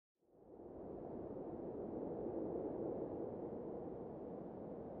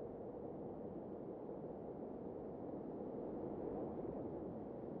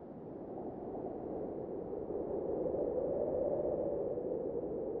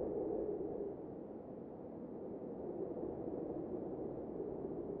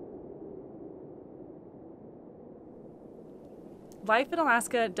Life in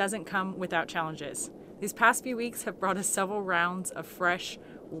Alaska doesn't come without challenges. These past few weeks have brought us several rounds of fresh,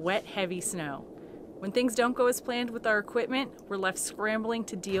 wet, heavy snow. When things don't go as planned with our equipment, we're left scrambling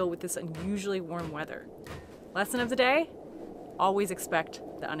to deal with this unusually warm weather. Lesson of the day: always expect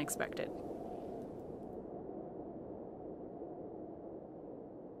the unexpected.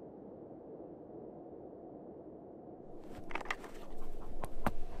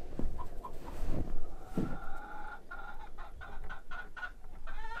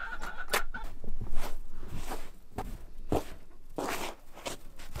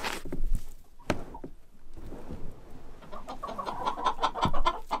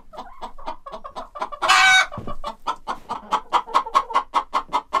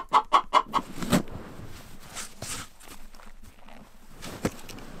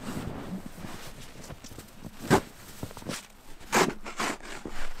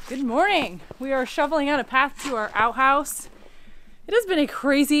 Good morning. We are shoveling out a path to our outhouse. It has been a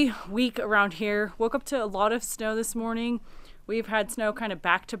crazy week around here. Woke up to a lot of snow this morning. We've had snow kind of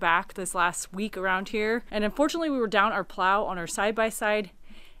back to back this last week around here. And unfortunately we were down our plow on our side-by-side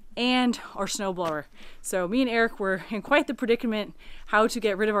and our snowblower. So me and Eric were in quite the predicament how to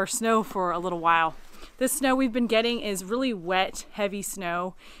get rid of our snow for a little while. This snow we've been getting is really wet, heavy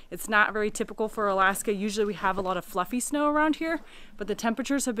snow. It's not very typical for Alaska. Usually we have a lot of fluffy snow around here, but the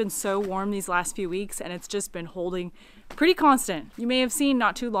temperatures have been so warm these last few weeks and it's just been holding pretty constant. You may have seen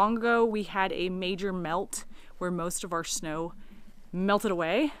not too long ago we had a major melt where most of our snow melted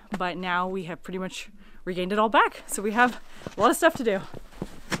away, but now we have pretty much regained it all back. So we have a lot of stuff to do.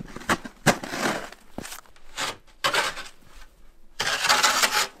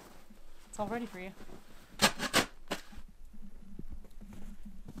 It's all ready for you.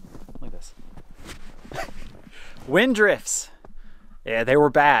 Look at this. Wind drifts. Yeah, they were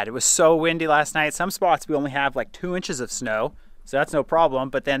bad. It was so windy last night. Some spots we only have like 2 inches of snow, so that's no problem.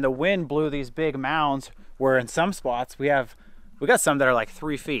 But then the wind blew these big mounds where in some spots we got some that are like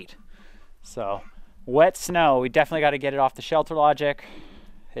 3 feet. So wet snow, we definitely got to get it off the shelter logic.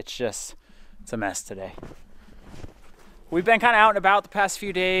 It's a mess today. We've been kind of out and about the past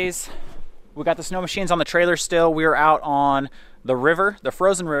few days. We got the snow machines on the trailer still. We were out on the river, the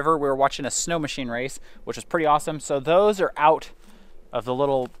frozen river. We were watching a snow machine race, which was pretty awesome. So those are out of the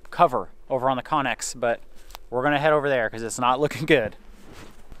little cover over on the Connex, but we're gonna head over there because it's not looking good.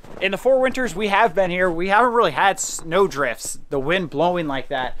 In the 4 winters we have been here, we haven't really had snow drifts, the wind blowing like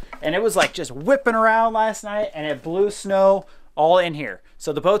that. And it was like just whipping around last night and it blew snow all in here.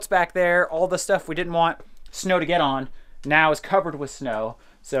 So the boat's back there, all the stuff we didn't want snow to get on now is covered with snow.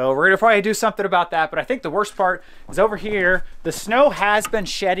 So we're gonna probably do something about that, but I think the worst part is over here. The snow has been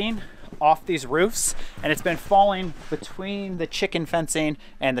shedding off these roofs and it's been falling between the chicken fencing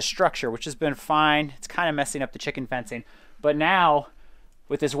and the structure, which has been fine. It's kind of messing up the chicken fencing. But now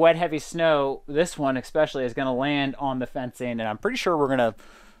with this wet, heavy snow, this one especially is gonna land on the fencing and I'm pretty sure we're gonna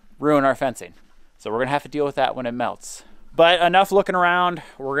ruin our fencing. So we're gonna have to deal with that when it melts. But enough looking around,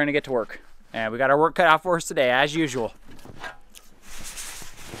 we're gonna get to work. And we got our work cut out for us today, as usual.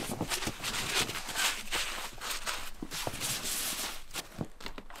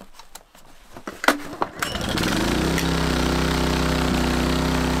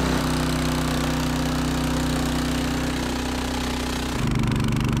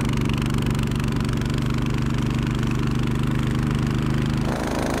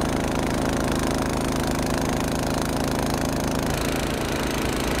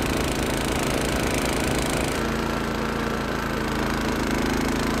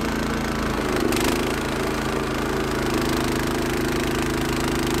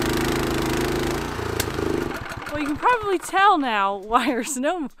 Probably tell now why our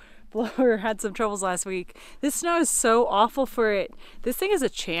snow blower had some troubles last week. This snow is so awful for it. This thing is a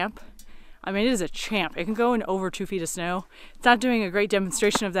champ. I mean, it is a champ. It can go in over 2 feet of snow. It's not doing a great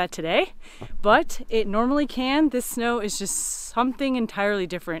demonstration of that today, but it normally can. This snow is just something entirely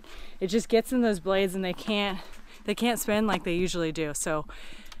different. It just gets in those blades and they can't spin like they usually do. So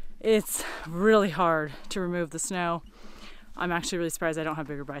it's really hard to remove the snow. I'm actually really surprised I don't have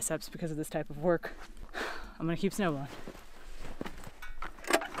bigger biceps because of this type of work. I'm gonna keep snowblowing.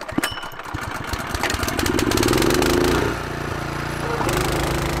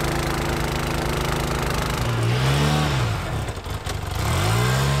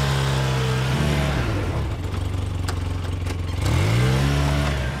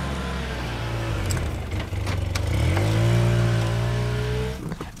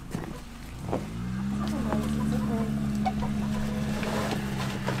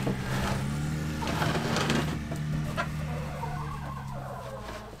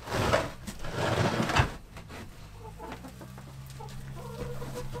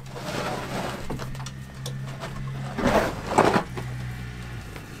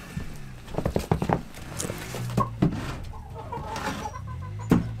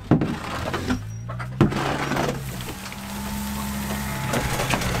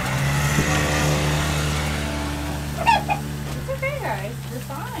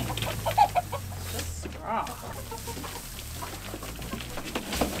 fine. Just straw.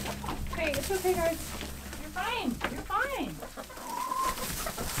 Hey, it's okay, guys. You're fine. You're fine.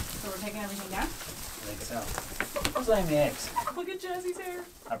 So we're taking everything down? I think so. Who's laying the eggs? Look at Jesse's hair.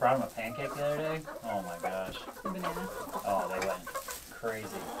 I brought him a pancake the other day. Oh my gosh. The banana. Oh, they went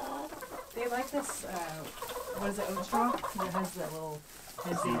crazy. They like this, what is it, oat straw? It has the little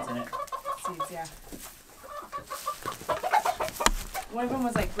Seeds in it. seeds, yeah. One of them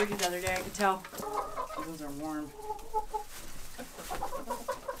was like breeding the other day, I could tell. Those are warm. What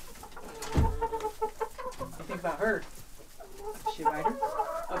do you think about her? Is she a biter?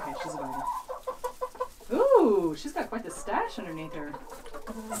 Okay, she's a biter. Ooh, she's got quite the stash underneath her.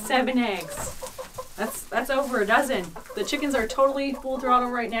 7 eggs. That's over a dozen. The chickens are totally full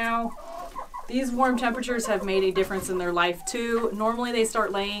throttle right now. These warm temperatures have made a difference in their life too. Normally they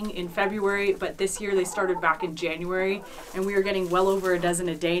start laying in February, but this year they started back in January, and we are getting well over a dozen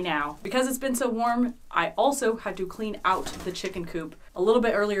a day now. Because it's been so warm, I also had to clean out the chicken coop a little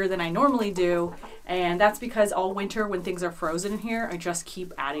bit earlier than I normally do, and that's because all winter when things are frozen in here, I just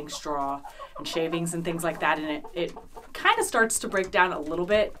keep adding straw and shavings and things like that, and it kind of starts to break down a little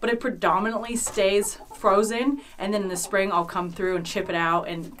bit, but it predominantly stays frozen, and then in the spring I'll come through and chip it out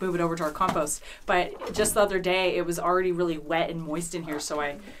and move it over to our compost. But just the other day it was already really wet and moist in here, so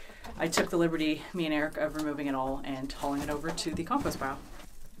I took the liberty, me and Eric, of removing it all and hauling it over to the compost pile.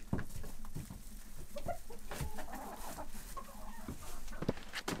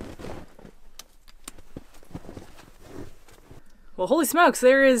 Well, holy smokes,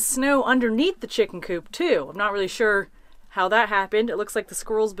 there is snow underneath the chicken coop too. I'm not really sure how that happened. It looks like the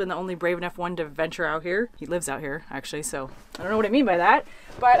squirrel's been the only brave enough one to venture out here. He lives out here, actually, so I don't know what I mean by that.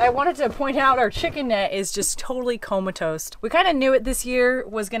 But I wanted to point out our chicken net is just totally comatose. We kind of knew it this year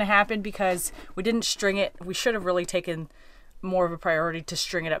was going to happen because we didn't string it. We should have really taken more of a priority to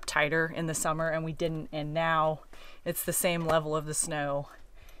string it up tighter in the summer, and we didn't. And now it's the same level of the snow.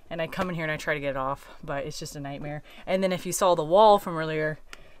 And I come in here and I try to get it off, but it's just a nightmare. And then if you saw the wall from earlier,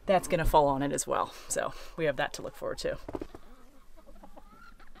 that's gonna fall on it as well. So we have that to look forward to.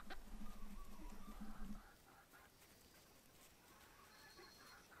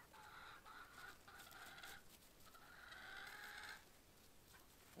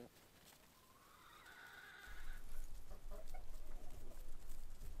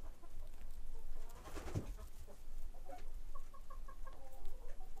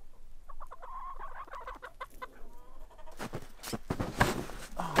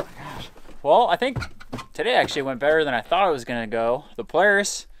 Well, I think today actually went better than I thought it was going to go. The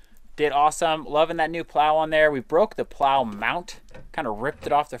players did awesome. Loving that new plow on there. We broke the plow mount, kind of ripped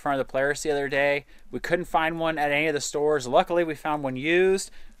it off the front of the Polaris the other day. We couldn't find one at any of the stores. Luckily, we found one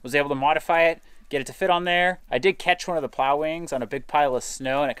used, was able to modify it, get it to fit on there. I did catch one of the plow wings on a big pile of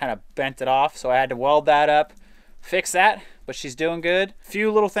snow and it kind of bent it off, so I had to weld that up, fix that, but she's doing good. A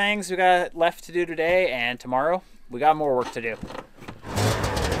few little things we got left to do today, and tomorrow we got more work to do.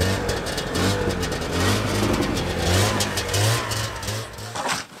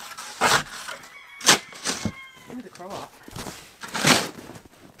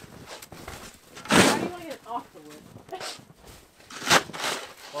 How do you want to get it off the wood?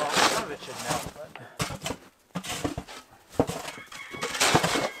 Well, some of it should melt, but...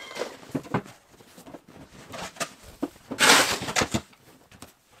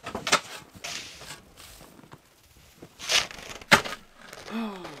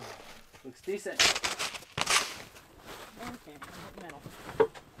 Looks decent. Okay, metal.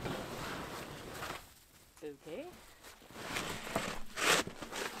 Okay.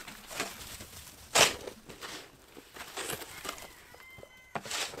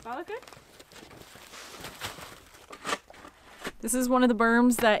 That look good? This is one of the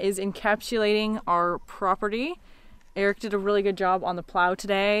berms that is encapsulating our property. Eric did a really good job on the plow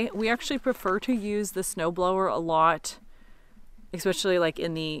today. We actually prefer to use the snowblower a lot, especially like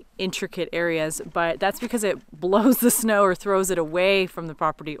in the intricate areas, but that's because it blows the snow or throws it away from the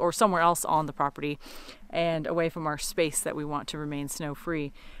property or somewhere else on the property and away from our space that we want to remain snow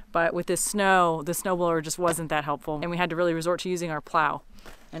free. But with this snow, the snowblower just wasn't that helpful, and we had to really resort to using our plow.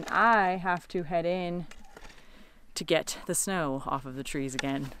 And I have to head in to get the snow off of the trees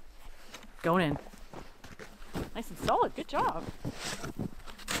again. Going in. Nice and solid, good job.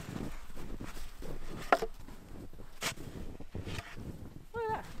 Look at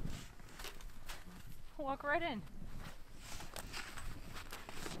that. Walk right in.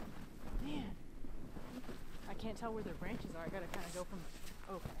 Man, I can't tell where their branches are. I gotta kind of go from,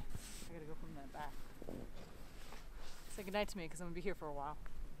 okay, I gotta go from the back. Say goodnight to me because I'm gonna be here for a while.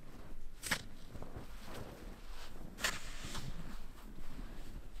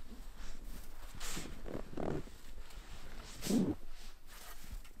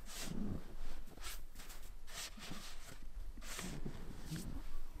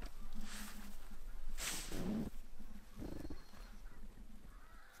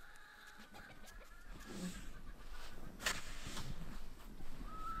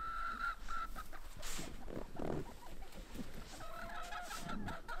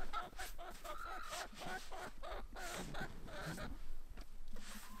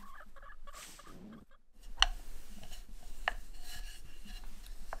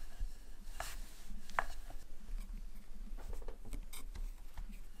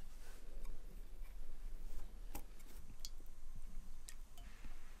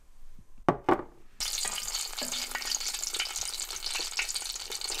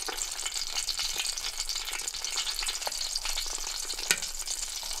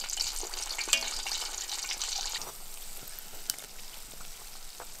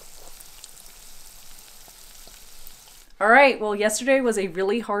 All right, well, yesterday was a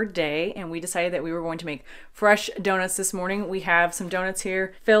really hard day, and we decided that we were going to make fresh donuts this morning. We have some donuts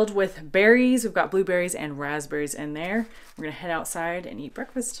here filled with berries. We've got blueberries and raspberries in there. We're gonna head outside and eat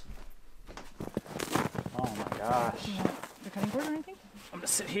breakfast. Oh my gosh. You want the cutting board or anything? I'm gonna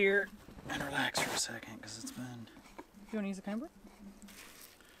sit here and relax for a second because it's been... You wanna use a cutting board?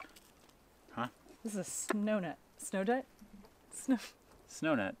 Huh? This is a snow nut. Snow nut?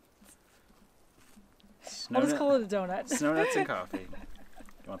 Snow nut. I'll just call it a donut. Snow nuts and coffee.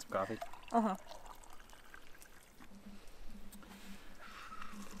 You want some coffee? Uh-huh.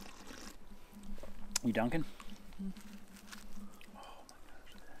 You Duncan? Mm-hmm. Oh my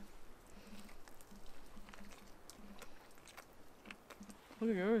gosh.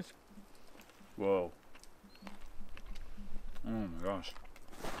 Look at yours. Whoa. Oh my gosh.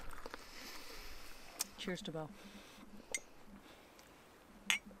 Cheers to Belle.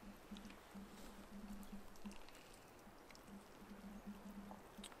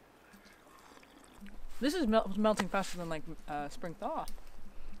 This is melting faster than like spring thaw.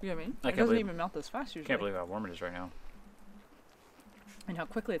 You know what I mean? It doesn't even melt this fast usually. Can't believe how warm it is right now. And how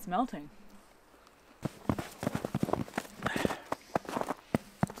quickly it's melting.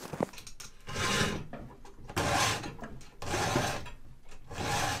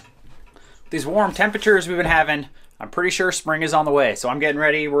 These warm temperatures we've been having, I'm pretty sure spring is on the way. So I'm getting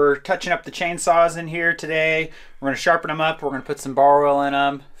ready. We're touching up the chainsaws in here today. We're going to sharpen them up. We're going to put some bar oil in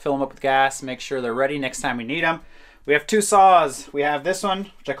them, fill them up with gas, make sure they're ready next time we need them. We have two saws. We have this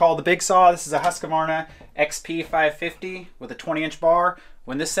one, which I call the big saw. This is a Husqvarna XP550 with a 20-inch bar.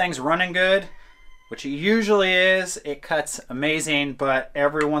 When this thing's running good, which it usually is, it cuts amazing, but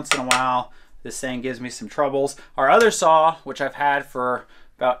every once in a while, this thing gives me some troubles. Our other saw, which I've had for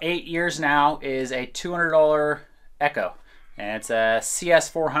about 8 years now, is a $200 Echo, and it's a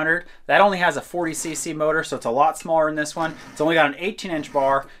CS400. That only has a 40cc motor, so it's a lot smaller than this one. It's only got an 18-inch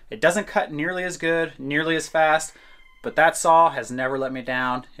bar. It doesn't cut nearly as good, nearly as fast, but that saw has never let me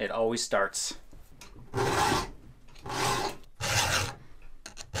down. It always starts.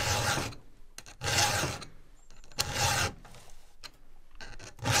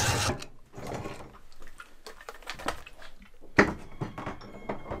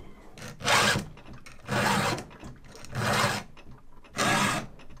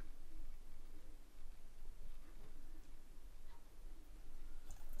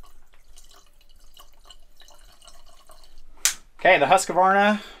 Okay, the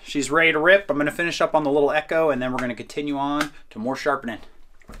Husqvarna, she's ready to rip. I'm going to finish up on the little Echo, and then we're going to continue on to more sharpening.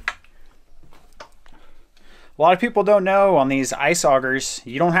 A lot of people don't know on these ice augers,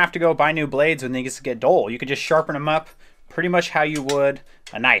 you don't have to go buy new blades when these get dull. You can just sharpen them up pretty much how you would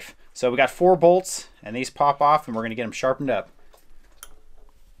a knife. So we got 4 bolts, and these pop off, and we're going to get them sharpened up.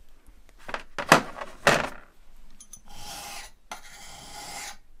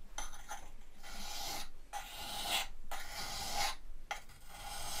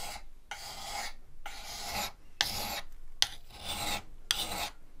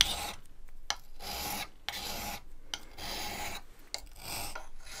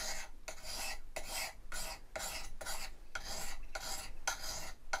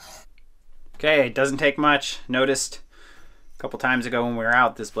 Okay, it doesn't take much. Noticed a couple times ago when we were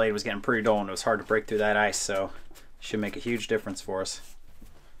out, this blade was getting pretty dull and it was hard to break through that ice, so it should make a huge difference for us.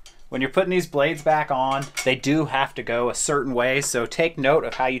 When you're putting these blades back on, they do have to go a certain way, so take note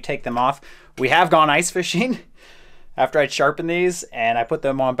of how you take them off. We have gone ice fishing after I'd sharpened these, and I put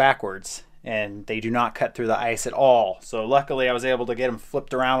them on backwards, and they do not cut through the ice at all. So luckily I was able to get them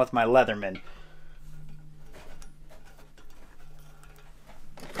flipped around with my Leatherman.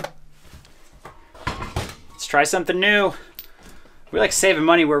 Try something new. We like saving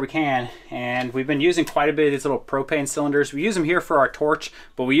money where we can, and we've been using quite a bit of these little propane cylinders. We use them here for our torch,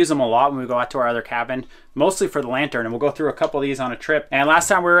 but we use them a lot when we go out to our other cabin, mostly for the lantern, and we'll go through a couple of these on a trip. And last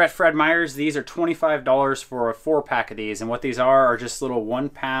time we were at Fred Meyer's, these are $25 for a 4-pack of these, and what these are just little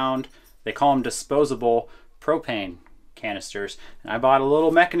 1-pound, they call them disposable propane canisters. And I bought a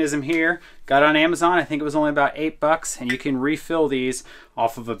little mechanism here, got it on Amazon. I think it was only about $8, and you can refill these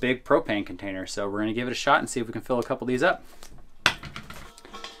off of a big propane container. So we're gonna give it a shot and see if we can fill a couple of these up.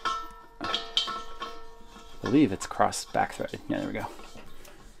 I believe it's cross back threaded. Yeah, there we go.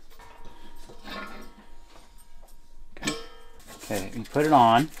 Okay, you put it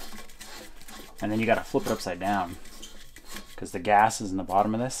on, and then you gotta flip it upside down because the gas is in the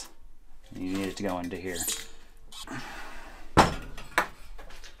bottom of this. And you need it to go into here.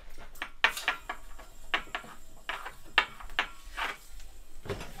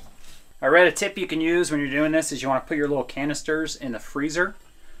 I read a tip you can use when you're doing this is you want to put your little canisters in the freezer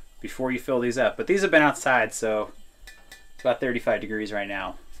before you fill these up. But these have been outside, so It's about 35 degrees right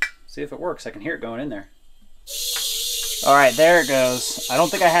now. See if it works. I can hear it going in there. All right, there it goes. I don't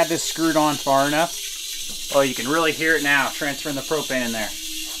think I had this screwed on far enough. Oh, you can really hear it now, transferring the propane in there.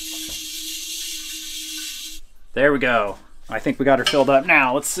 There we go. I think we got her filled up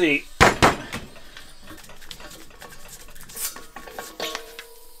now. Let's see.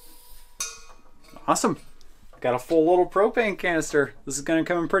 Awesome. Got a full little propane canister. This is going to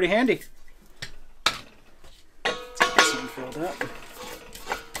come in pretty handy. Let's get this one filled up.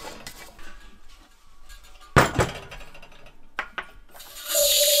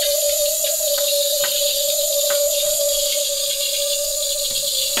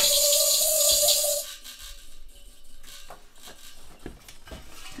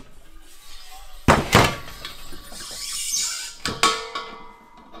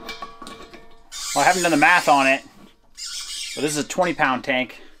 Well, I haven't done the math on it, but this is a 20-pound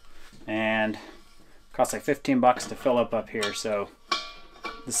tank and it costs like 15 bucks to fill up here. So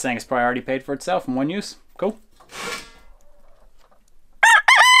this thing is probably already paid for itself in one use. Cool.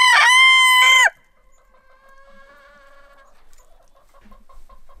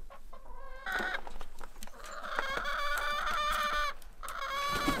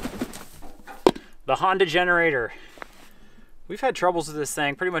 The Honda generator. We've had troubles with this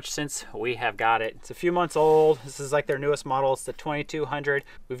thing pretty much since we have got it. It's a few months old. This is like their newest model. It's the 2200.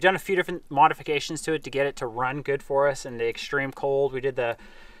 We've done a few different modifications to it to get it to run good for us in the extreme cold. We did the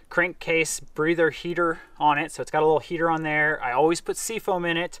crankcase breather heater on it, so it's got a little heater on there. I always put seafoam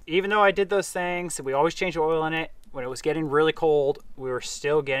in it. Even though I did those things, we always changed the oil in it. When it was getting really cold, we were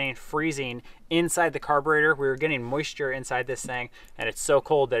still getting freezing inside the carburetor. We were getting moisture inside this thing, and it's so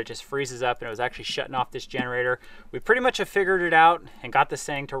cold that it just freezes up, and it was actually shutting off this generator. We pretty much have figured it out and got this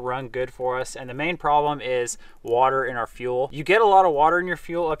thing to run good for us, and the main problem is water in our fuel. You get a lot of water in your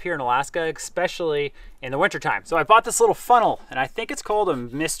fuel up here in Alaska, especially in the wintertime. So I bought this little funnel, and I think it's called a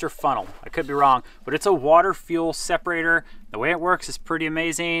Mr. Funnel. I could be wrong, but it's a water fuel separator. The way it works is pretty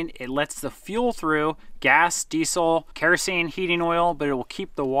amazing. It lets the fuel through, gas, diesel, kerosene, heating oil, but it will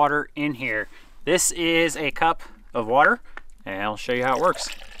keep the water in here. This is a cup of water, and I'll show you how it works.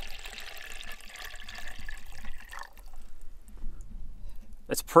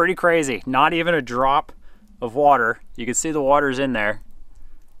 It's pretty crazy. Not even a drop of water. You can see the water's in there.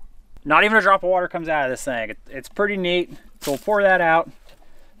 Not even a drop of water comes out of this thing. It's pretty neat. So we'll pour that out,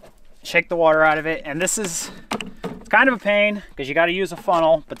 shake the water out of it, and this is kind of a pain because you got to use a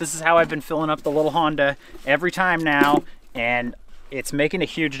funnel, but this is how I've been filling up the little Honda every time now, and it's making a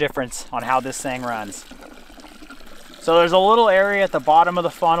huge difference on how this thing runs. So there's a little area at the bottom of the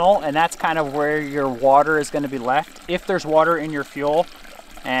funnel, and that's kind of where your water is going to be left if there's water in your fuel,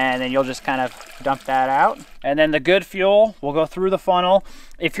 and then you'll just kind of dump that out. And then the good fuel will go through the funnel.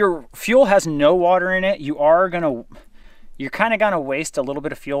 If your fuel has no water in it, you're kind of going to waste a little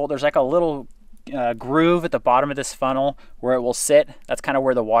bit of fuel. There's like a little groove at the bottom of this funnel where it will sit. That's kind of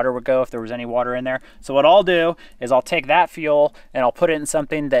where the water would go if there was any water in there. So what I'll do is I'll take that fuel and I'll put it in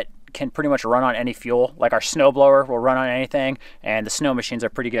something that can pretty much run on any fuel. Like our snowblower will run on anything, and the snow machines are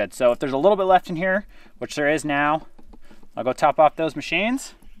pretty good. So if there's a little bit left in here, which there is now, I'll go top off those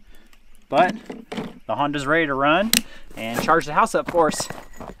machines. But the Honda's ready to run and charge the house up for us.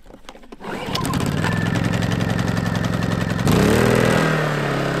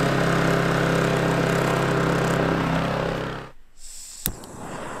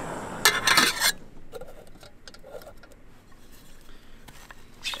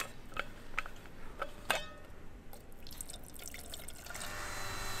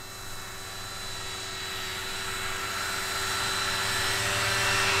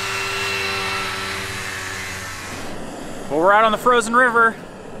 Well, we're out on the frozen river.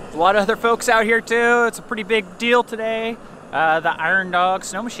 There's a lot of other folks out here too. It's a pretty big deal today. The Iron Dog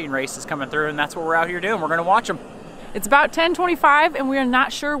snow machine race is coming through, and that's what we're out here doing. We're gonna watch them. It's about 10:25, and we are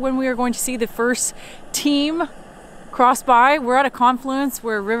not sure when we are going to see the first team cross by. We're at a confluence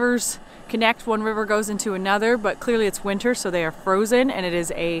where rivers connect. One river goes into another, but clearly it's winter, so they are frozen, and it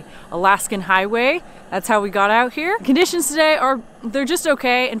is a Alaskan highway. That's how we got out here. Conditions today they're just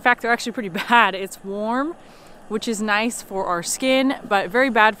okay. In fact, they're actually pretty bad. It's warm, which is nice for our skin, but very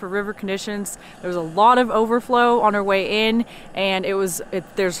bad for river conditions. There was a lot of overflow on our way in, and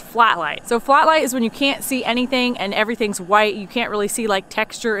there's flat light. So flat light is when you can't see anything and everything's white. You can't really see like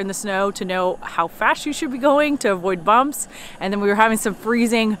texture in the snow to know how fast you should be going to avoid bumps. And then we were having some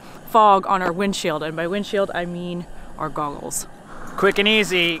freezing fog on our windshield, and by windshield I mean our goggles. Quick and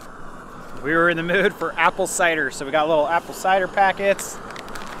easy. We were in the mood for apple cider, so we got little apple cider packets.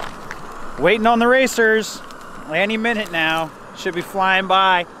 Waiting on the racers. Any minute now, should be flying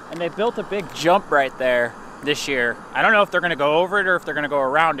by. And they built a big jump right there. this year. I don't know if they're gonna go over it or if they're gonna go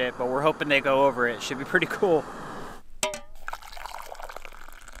around it, but we're hoping they go over it. It should be pretty cool.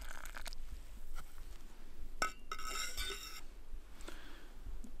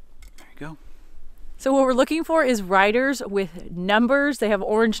 There you go. So what we're looking for is riders with numbers. They have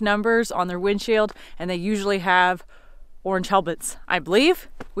orange numbers on their windshield, and they usually have orange helmets, I believe.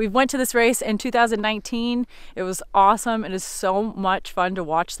 We went to this race in 2019. It was awesome. It is so much fun to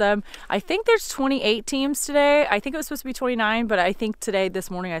watch them. I think there's 28 teams today. I think it was supposed to be 29, but I think today,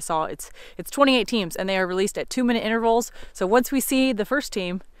 this morning I saw it's 28 teams, and they are released at 2-minute intervals. So once we see the first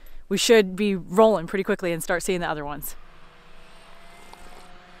team, we should be rolling pretty quickly and start seeing the other ones.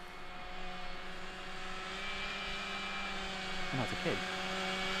 Oh, it's a kid.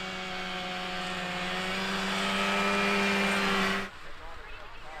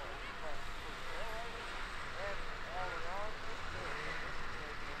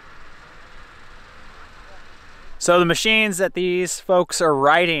 So the machines that these folks are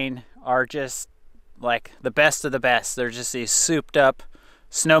riding are just like the best of the best. They're just these souped up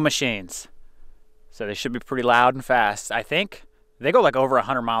snow machines. So they should be pretty loud and fast. I think they go like over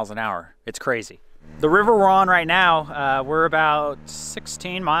 100 miles an hour. It's crazy. The river we're on right now, we're about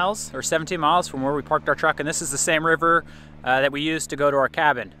 16 miles or 17 miles from where we parked our truck, and this is the same river that we used to go to our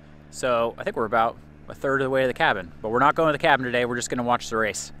cabin. So I think we're about a third of the way to the cabin, but we're not going to the cabin today. We're just going to watch the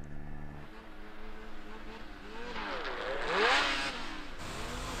race.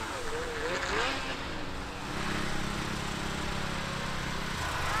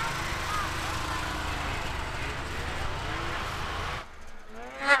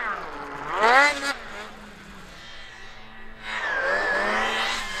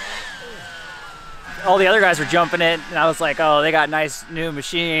 All the other guys were jumping it, and I was like, oh, they got nice new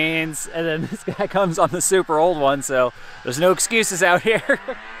machines. And then this guy comes on the super old one, so there's no excuses out here.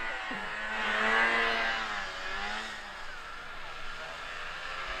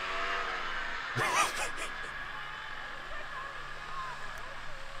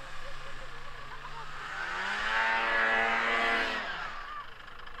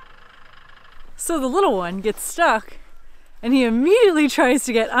 So the little one gets stuck, and he immediately tries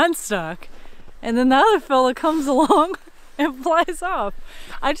to get unstuck. And then the other fella comes along and flies off.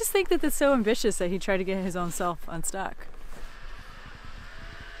 I just think that it's so ambitious that he tried to get his own self unstuck.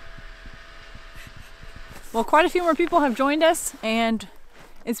 Well, quite a few more people have joined us, and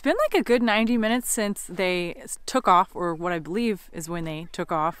it's been like a good 90 minutes since they took off, or what I believe is when they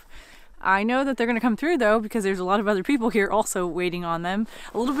took off. I know that they're going to come through though, because there's a lot of other people here also waiting on them.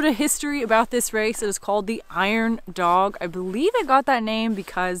 A little bit of history about this race. It is called the Iron Dog. I believe it got that name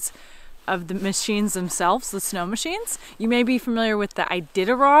because of the machines themselves, the snow machines. You may be familiar with the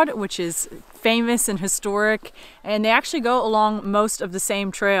Iditarod, which is famous and historic, and they actually go along most of the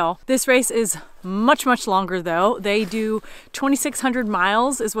same trail. This race is much longer though. They do 2,600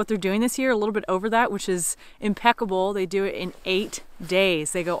 miles is what they're doing this year, a little bit over that, which is impeccable. They do it in 8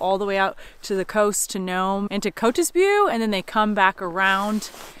 days. They go all the way out to the coast to Nome and to 𝐻𝐻𝐻, and then they come back around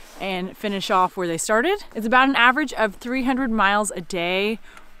and finish off where they started. It's about an average of 300 miles a day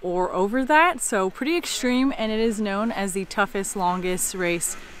or over that, so pretty extreme, and it is known as the toughest, longest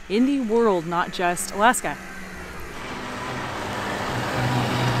race in the world, not just Alaska.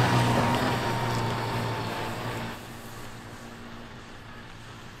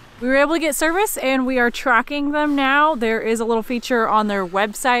 We were able to get service, and we are tracking them now. There is a little feature on their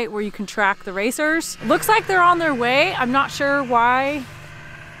website where you can track the racers. Looks like they're on their way. I'm not sure why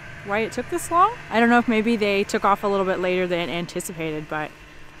it took this long. I don't know if maybe they took off a little bit later than anticipated, but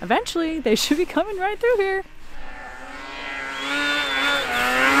eventually they should be coming right through here.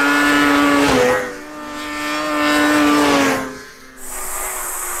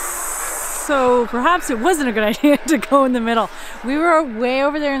 So perhaps it wasn't a good idea to go in the middle. We were way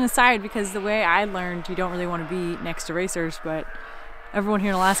over there in the side because the way I learned, you don't really want to be next to racers, but everyone here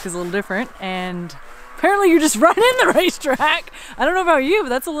in Alaska is a little different, and apparently you just run in the racetrack. I don't know about you, but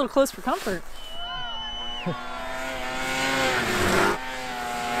that's a little close for comfort.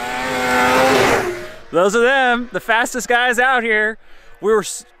 Those are them, the fastest guys out here. We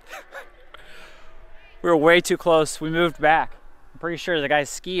were way too close. We moved back. I'm pretty sure the guy's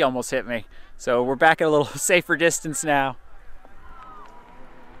ski almost hit me. So we're back at a little safer distance now.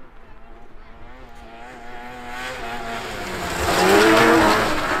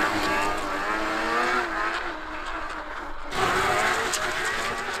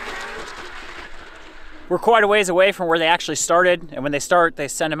 We're quite a ways away from where they actually started, and when they start, they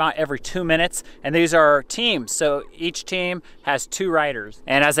send them out every 2 minutes, and these are teams, so each team has 2 riders.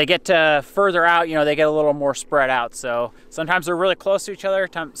 And as they get further out, you know, they get a little more spread out, so sometimes they're really close to each other,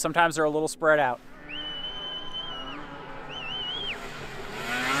 sometimes they're a little spread out.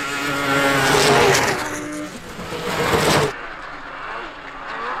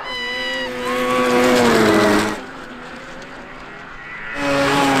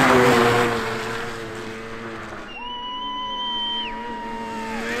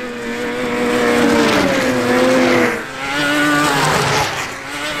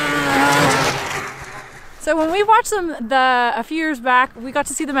 watched them a few years back. We got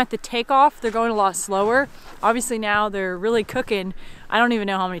to see them at the takeoff. They're going a lot slower. Obviously now they're really cooking. I don't even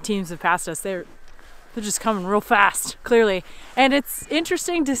know how many teams have passed us. They're just coming real fast, clearly. And it's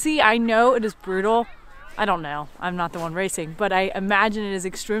interesting to see. I know it is brutal. I don't know. I'm not the one racing, but I imagine it is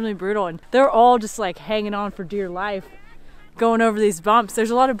extremely brutal. And they're all just like hanging on for dear life, going over these bumps. There's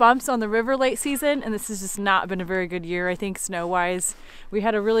a lot of bumps on the river late season, and this has just not been a very good year, I think, snow-wise. We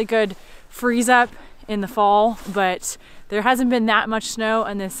had a really good freeze up in the fall, but there hasn't been that much snow,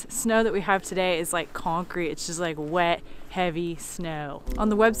 and this snow that we have today is like concrete. It's just like wet, heavy snow. On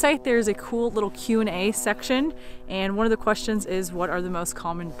the website, there's a cool little Q&A section, and one of the questions is, what are the most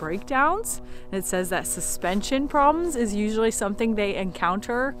common breakdowns? And it says that suspension problems is usually something they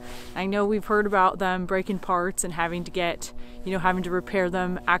encounter. I know we've heard about them breaking parts and having to get, having to repair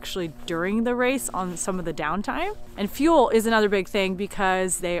them actually during the race on some of the downtime. And fuel is another big thing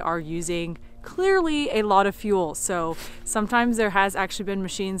because they are using clearly a lot of fuel. So sometimes there has actually been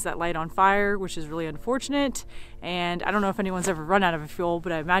machines that light on fire, which is really unfortunate. And I don't know if anyone's ever run out of fuel,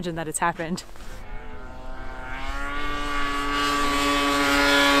 but I imagine that it's happened.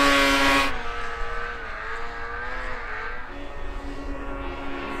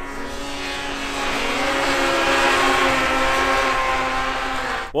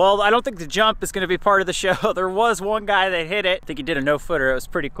 Well, I don't think the jump is going to be part of the show. There was one guy that hit it. I think he did a no-footer. It was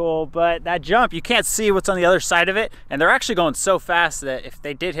pretty cool. But that jump, you can't see what's on the other side of it. And they're actually going so fast that if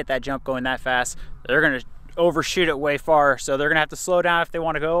they did hit that jump going that fast, they're going to overshoot it way far. So they're going to have to slow down if they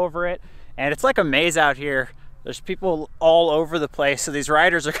want to go over it. And it's like a maze out here. There's people all over the place. So these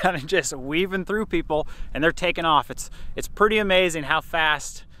riders are kind of just weaving through people and they're taking off. It's pretty amazing how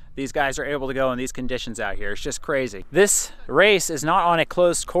fast these guys are able to go in these conditions out here. It's just crazy. This race is not on a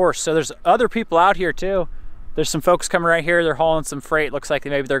closed course, so there's other people out here too. There's some folks coming right here. They're hauling some freight. Looks like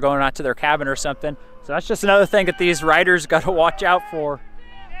maybe they're going out to their cabin or something. So that's just another thing that these riders got to watch out for.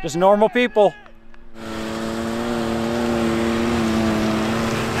 Just normal people.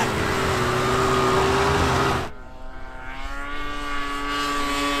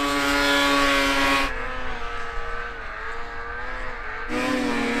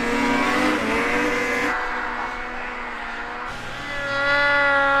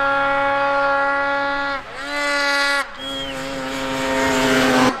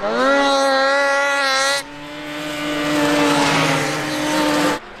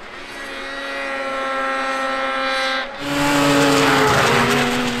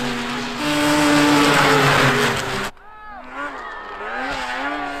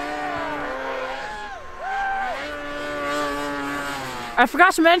 I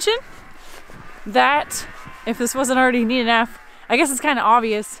forgot to mention that, if this wasn't already neat enough, I guess it's kind of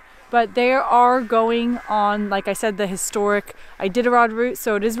obvious, but they are going on, like I said, the historic Iditarod route.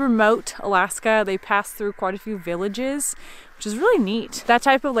 So it is remote Alaska. They pass through quite a few villages, which is really neat. That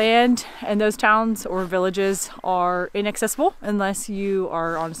type of land and those towns or villages are inaccessible unless you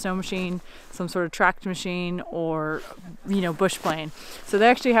are on a snow machine, some sort of tracked machine, or bush plane. So they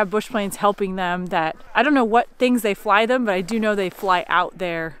actually have bush planes helping them. That I don't know what things they fly them, but I do know they fly out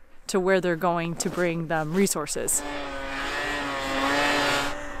there to where they're going to bring them resources.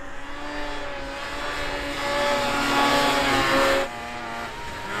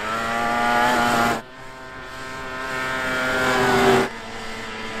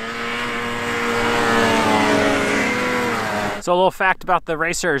 So a little fact about the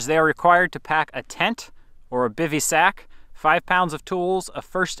racers: they are required to pack a tent or a bivy sack, 5 pounds of tools, a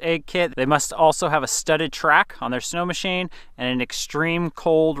first aid kit. They must also have a studded track on their snow machine and an extreme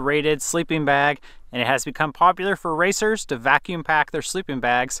cold rated sleeping bag. And it has become popular for racers to vacuum pack their sleeping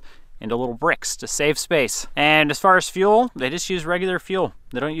bags into little bricks to save space. And as far as fuel, they just use regular fuel.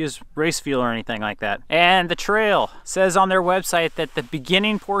 They don't use race fuel or anything like that. And the trail says on their website that the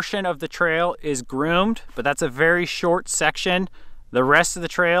beginning portion of the trail is groomed, but that's a very short section. The rest of the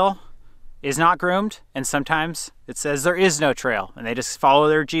trail is not groomed, and sometimes it says there is no trail, and they just follow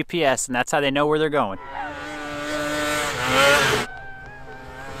their GPS, and that's how they know where they're going.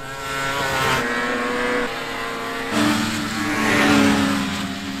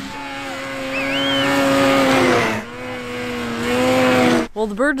 Well,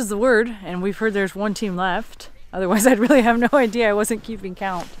 the bird is the word, and we've heard there's one team left. Otherwise, I'd really have no idea. I wasn't keeping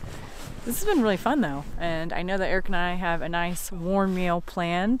count. This has been really fun, though, and I know that Eric and I have a nice warm meal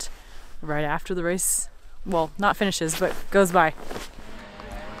planned right after the race, well, not finishes, but goes by.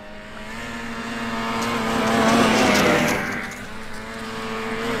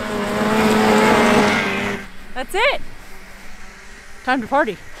 That's it. Time to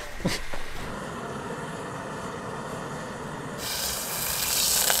party.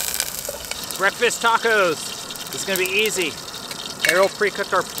 Breakfast tacos. This is gonna be easy. Arielle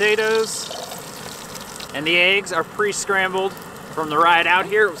pre-cooked our potatoes, and the eggs are pre-scrambled from the ride out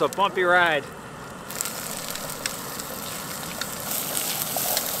here. It was a bumpy ride.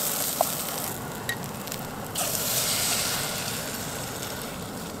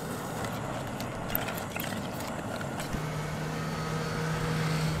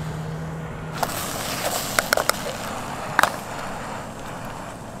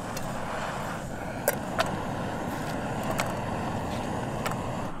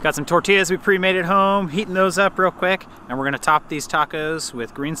 Got some tortillas we pre-made at home, heating those up real quick, and we're gonna top these tacos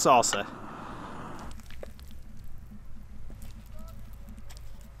with green salsa.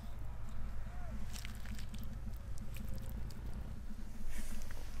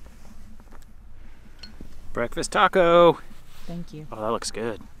 Breakfast taco. Thank you. Oh, that looks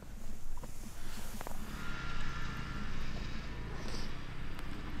good.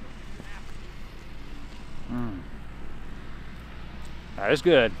 That is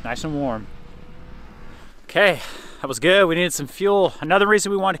good, nice and warm. Okay, that was good. We needed some fuel. Another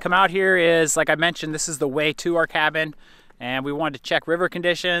reason we wanted to come out here is, like I mentioned, this is the way to our cabin, and we wanted to check river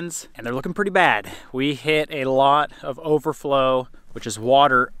conditions, and they're looking pretty bad. We hit a lot of overflow, which is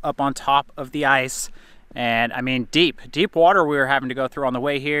water up on top of the ice, and I mean deep water we were having to go through on the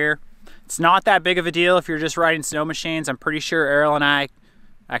way here. It's not that big of a deal if you're just riding snow machines. I'm pretty sure Arielle and I,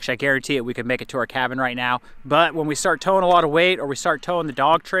 actually I guarantee it, we could make it to our cabin right now. But when we start towing a lot of weight, or we start towing the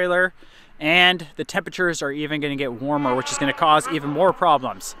dog trailer, and the temperatures are even gonna get warmer, which is gonna cause even more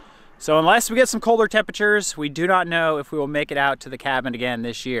problems. So unless we get some colder temperatures, we do not know if we will make it out to the cabin again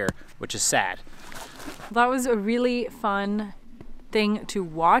this year, which is sad. That was a really fun thing to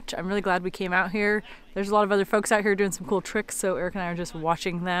watch. I'm really glad we came out here. There's a lot of other folks out here doing some cool tricks, so Eric and I are just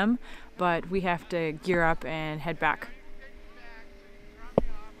watching them, but we have to gear up and head back.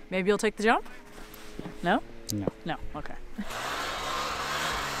 Maybe you'll take the jump? No? No. No, okay.